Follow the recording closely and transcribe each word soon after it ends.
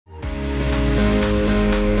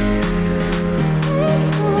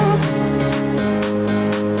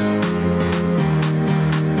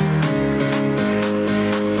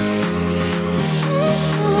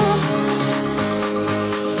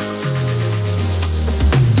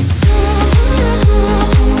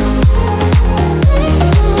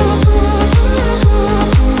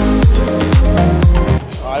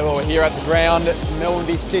round, Melbourne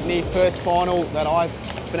v Sydney, first final that I've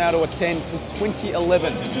been able to attend since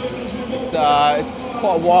 2011. It's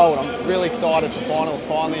quite wild. I'm really excited for finals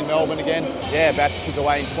finally in Melbourne again. Yeah, about to kick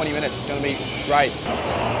away in 20 minutes. It's going to be great.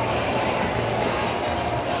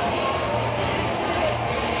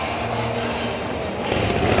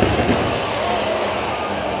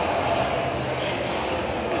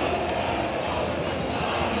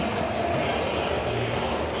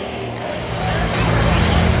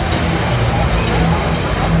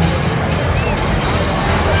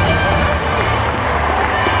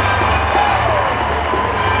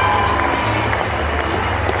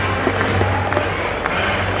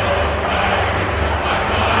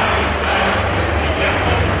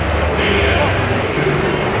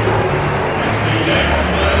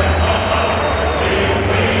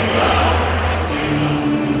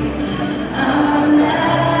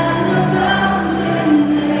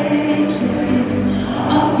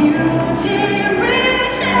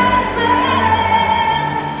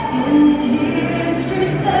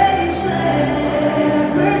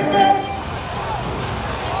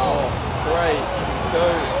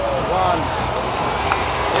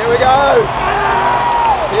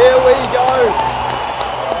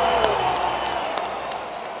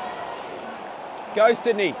 Go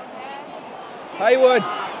Sydney. Hayward.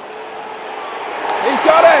 He's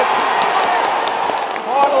got it.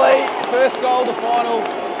 Finally, first goal of the final.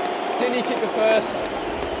 Sydney kicked the first.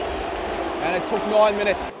 And it took 9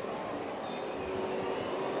 minutes.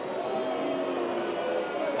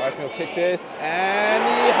 Lochman will kick this, and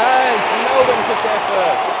he has. Melbourne kicked there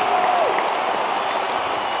first.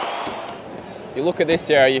 You look at this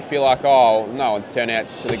area, you feel like, oh, no one's turned out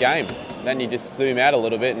to the game. Then you just zoom out a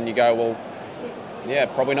little bit and you go, well, yeah,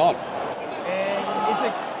 probably not. And it's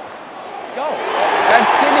a goal. And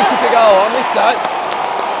Sydney kicked a goal. I missed that.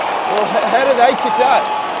 Well, how did they kick that?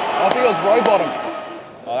 I think it was row bottom.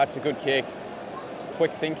 Oh, that's a good kick.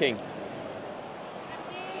 Quick thinking.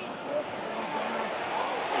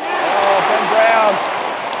 Oh, Ben Brown.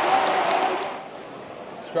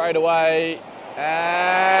 Straight away.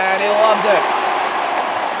 And he loves it.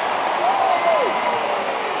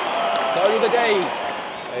 So do the D's.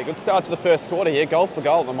 Yeah, good start to the first quarter here, goal for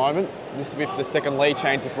goal at the moment. This will be for the second lead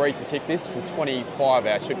change if Reed can kick this from 25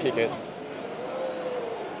 out, should kick it.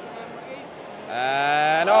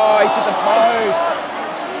 And oh, he's hit the post.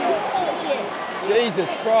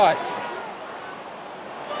 Jesus Christ.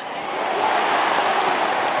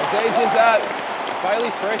 As easy as that,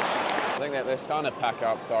 Bailey Fritsch. I think that they're starting to pack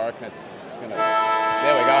up, so I reckon it's gonna,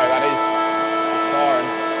 there we go, that is the siren.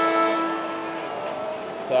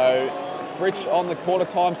 So, Fritsch on the quarter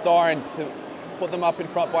time siren to put them up in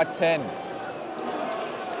front by 10.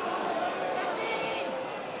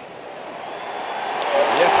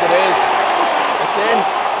 Yes, it is. It's in.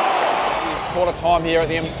 This is quarter time here at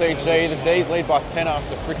the MCG. The D's lead by 10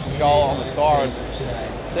 after Fritsch's goal on the siren.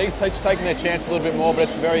 D's taking their chance a little bit more, but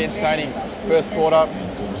it's a very entertaining first quarter.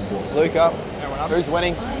 Luca, who's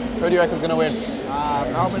winning? Who do you reckon's going to win?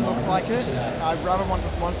 Melbourne looks like it. I'd rather want the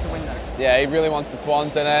Swans to win though. Yeah, he really wants the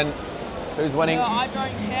Swans, and then who's winning? I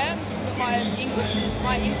don't care, but my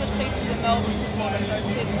English teacher's a Melbourne supporter, so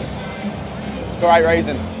Sydney. Great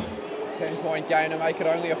reason. 10-point game to make it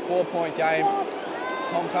only a 4-point game.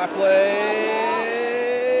 Tom Papley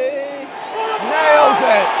nails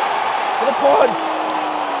it for the Pods.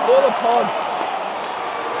 For the Pods.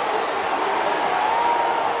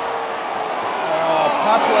 Oh,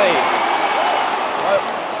 Papley.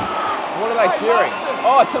 What are they cheering?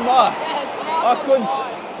 Oh, it's a mark.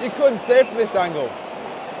 You couldn't see it from this angle.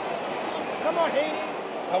 Come on, Heaney.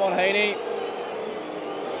 Come on, Heaney.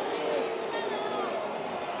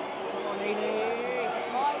 Come on, Heaney.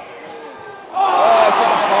 Oh, it's at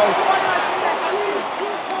the post.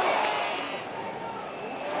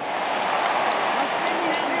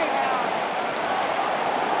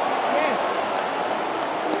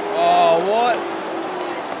 Oh, what?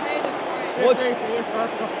 What's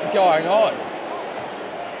going on?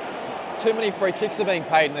 Too many free kicks are being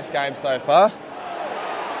paid in this game so far.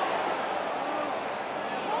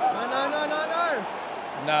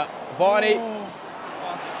 No. Viney.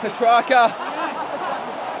 Petrarca.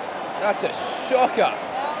 That's a shocker.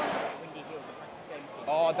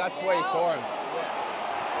 Oh, that's where you saw him.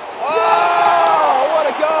 Oh, what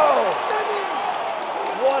a goal!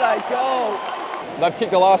 What a goal! They've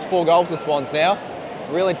kicked the last 4 goals, the Swans now.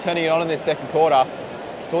 Really turning it on in this second quarter.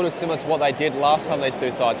 Sort of similar to what they did last time these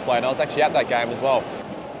two sides played. I was actually at that game as well.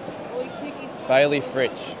 Bailey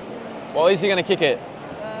Fritsch. Well, is he going to kick it?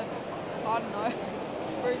 I don't know.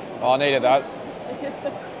 Oh, I needed that.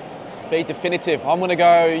 Be definitive. I'm going to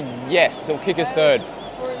go yes. He'll kick his third.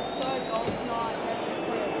 For his third goal tonight.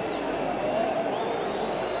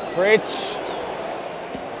 Fridge.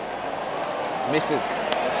 Misses.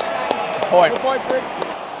 Point. Good point, Fridge.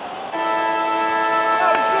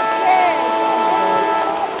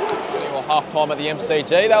 Half time at the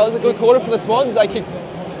MCG. That was a good quarter for the Swans. They kicked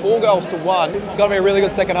 4 goals to 1. It's going to be a really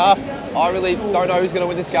good second half. I really don't know who's going to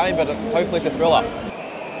win this game, but hopefully it's a thriller.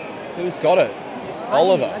 Who's got it?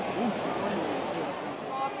 Oliver.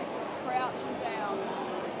 Marcus is crouching down.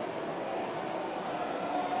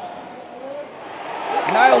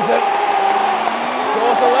 Nails it.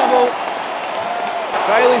 Scores a level.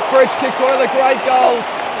 Bailey Fridge kicks one of the great goals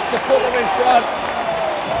to put them in front.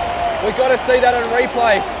 We've got to see that on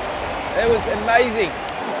replay. It was amazing.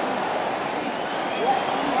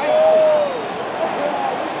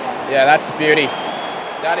 Yeah, that's a beauty.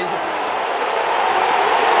 That is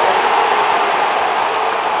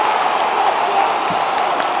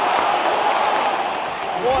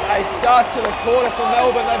What a start to the quarter for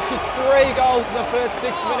Melbourne. They've kicked 3 goals in the first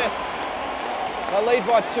 6 minutes. They lead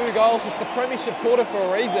by 2 goals. It's the premiership quarter for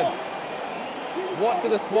a reason. What do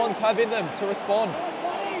the Swans have in them to respond?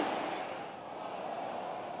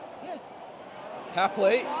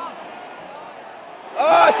 Papley.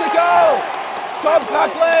 Oh, it's a goal! Tom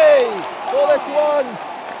Papley for the Swans.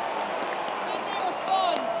 Sydney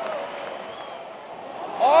responds.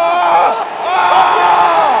 Oh!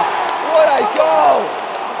 Oh! What a goal!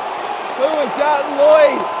 Who was that?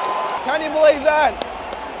 Lloyd. Can you believe that?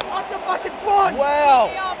 Up the fucking Swans! Wow.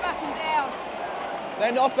 They are backing down.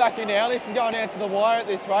 They're not backing down. This is going down to the wire at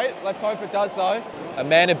this rate. Let's hope it does though. A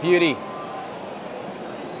man of beauty.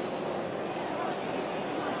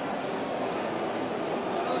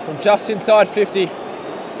 From just inside 50. This is a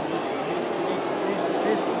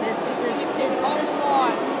kick on the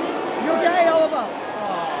line. You're gay, Oliver!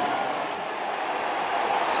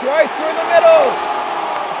 Straight through the middle.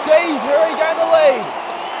 D's regain the lead.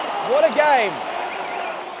 What a game.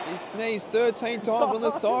 He sneezed 13 times on the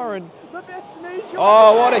siren. The best sneeze you've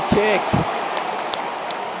Oh, what a kick.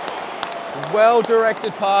 Well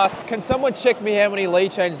directed pass. Can someone check me how many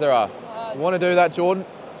lead changes there are? You want to do that, Jordan?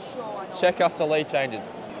 Sure, why not? Check us the lead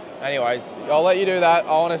changes. Anyways, I'll let you do that.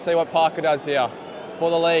 I want to see what Parker does here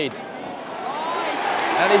for the lead.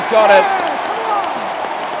 And he's got it.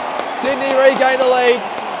 Sydney regain the lead.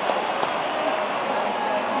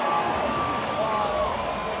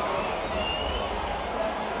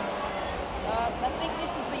 I think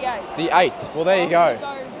this is the 8th. The 8th. Well, there you go.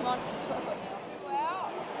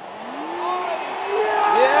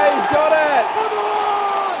 Yeah, he's got it.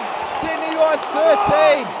 Sydney by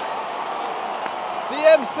 13. The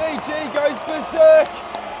MCG goes berserk.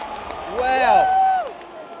 Wow.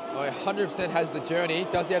 Oh, 100% has the journey.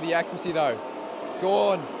 Does he have the accuracy though?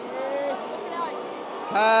 Gone.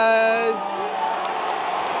 Has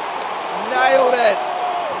nailed it.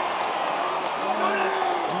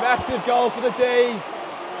 Massive goal for the D's.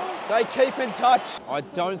 They keep in touch. I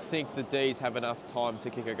don't think the D's have enough time to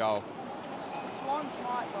kick a goal. Swans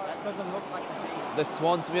might though. That doesn't look like The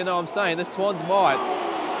Swans, you know what I'm saying, the Swans might.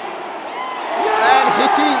 And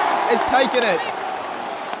Hickey has taken it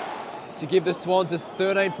to give the Swans a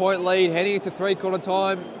 13-point lead heading into 3/4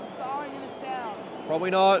 time. Is the siren going to sound?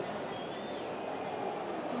 Probably not.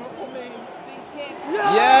 It's being kicked.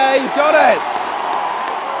 Yeah, he's got it.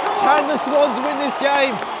 Can the Swans win this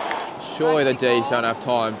game? Surely the D's don't have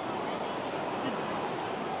time.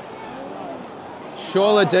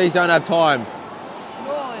 Surely the D's don't have time.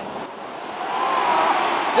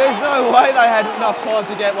 There's no way they had enough time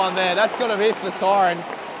to get one there. That's got to be it for the siren.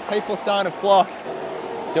 People starting to flock.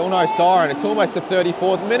 Still no siren. It's almost the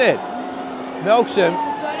 34th minute. Melksham. The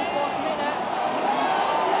 34th minute.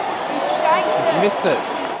 He shanked He's it. missed it.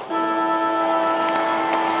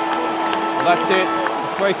 Well, that's it.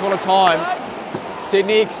 3/4 time.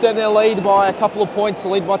 Sydney extend their lead by a couple of points. The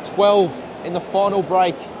lead by 12 in the final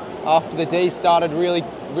break after the D's started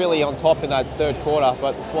really on top in that 3rd quarter,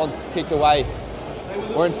 but the Swans kicked away.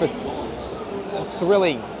 We're in for a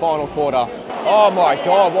thrilling final quarter. Oh my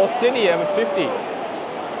God, well Sydney over 50.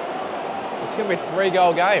 It's going to be a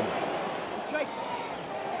 3-goal game.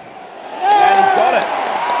 And he's got it.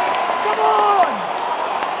 Come on!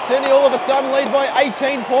 Sydney all of a sudden lead by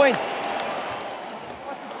 18 points.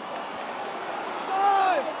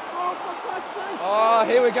 Oh,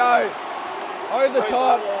 here we go. Over the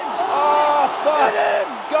top. Oh, fuck.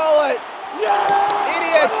 Goal it.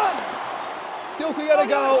 Idiots. Still could get a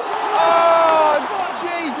goal. Oh,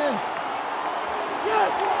 Jesus.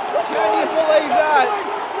 Can you believe that?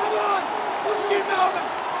 Come on! Fuck you, Melbourne!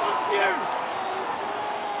 Fuck you!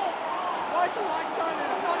 Why is the lights going in?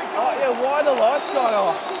 It's not a goal. Oh, yeah, why are the lights going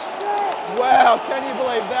off? Wow, can you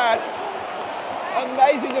believe that?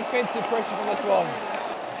 Amazing defensive pressure from the Swans.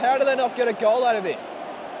 How do they not get a goal out of this?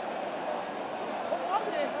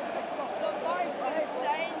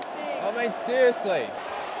 I mean, seriously.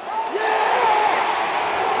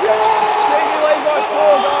 Sydney lead by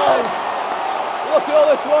 4 goals. Look at all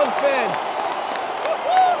the Swans fans.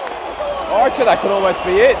 I reckon that could almost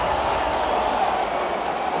be it.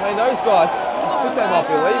 I mean, those guys, I think they might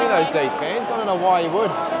be leaving, those D's fans. I don't know why you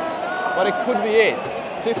would, but it could be it.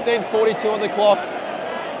 15:42 on the clock.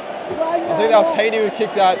 I think that was Heaney who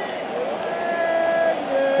kicked that.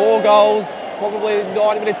 4 goals, probably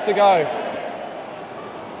 90 minutes to go.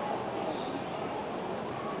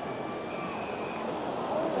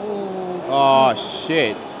 Oh,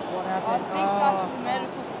 shit. I think that's the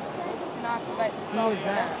medical state. It's going to activate the sub.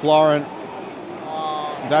 Florent.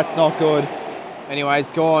 That's not good.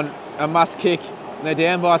 Anyways, gone. A must kick. They're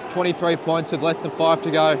down by 23 points with less than 5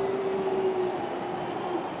 to go.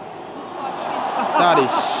 Looks like Sydney. That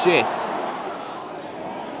is shit.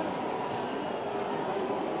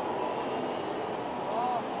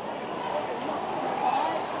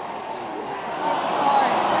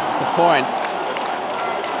 It's a point.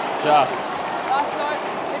 Just.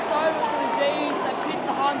 It's over for the D's. They've hit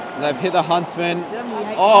the Huntsman. They've hit the Huntsman.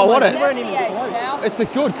 Oh, what a... 78,000. It's a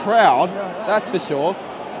good crowd, that's for sure.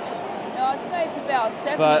 No, I'd say it's about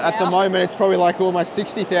 70 But at the now. moment, it's probably like almost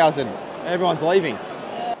 60,000. Everyone's leaving.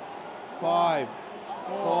 5,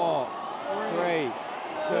 4, 3,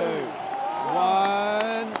 2,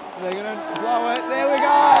 1. They're going to blow it. There we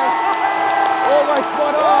go. Almost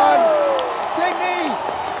spot on. Sydney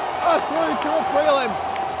are through to a prelim.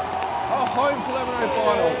 A home preliminary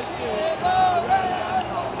final.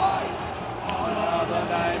 Another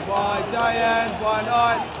name by day and by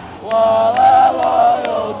night. While our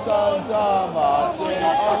loyal sons are marching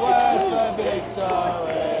onwards for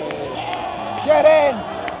victory. Get in!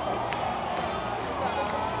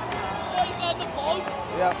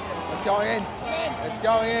 Yep, it's going in. It's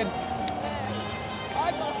going in.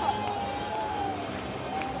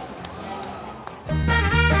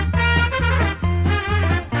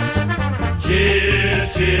 Cheer,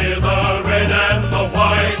 cheer the red and the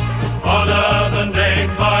white, honour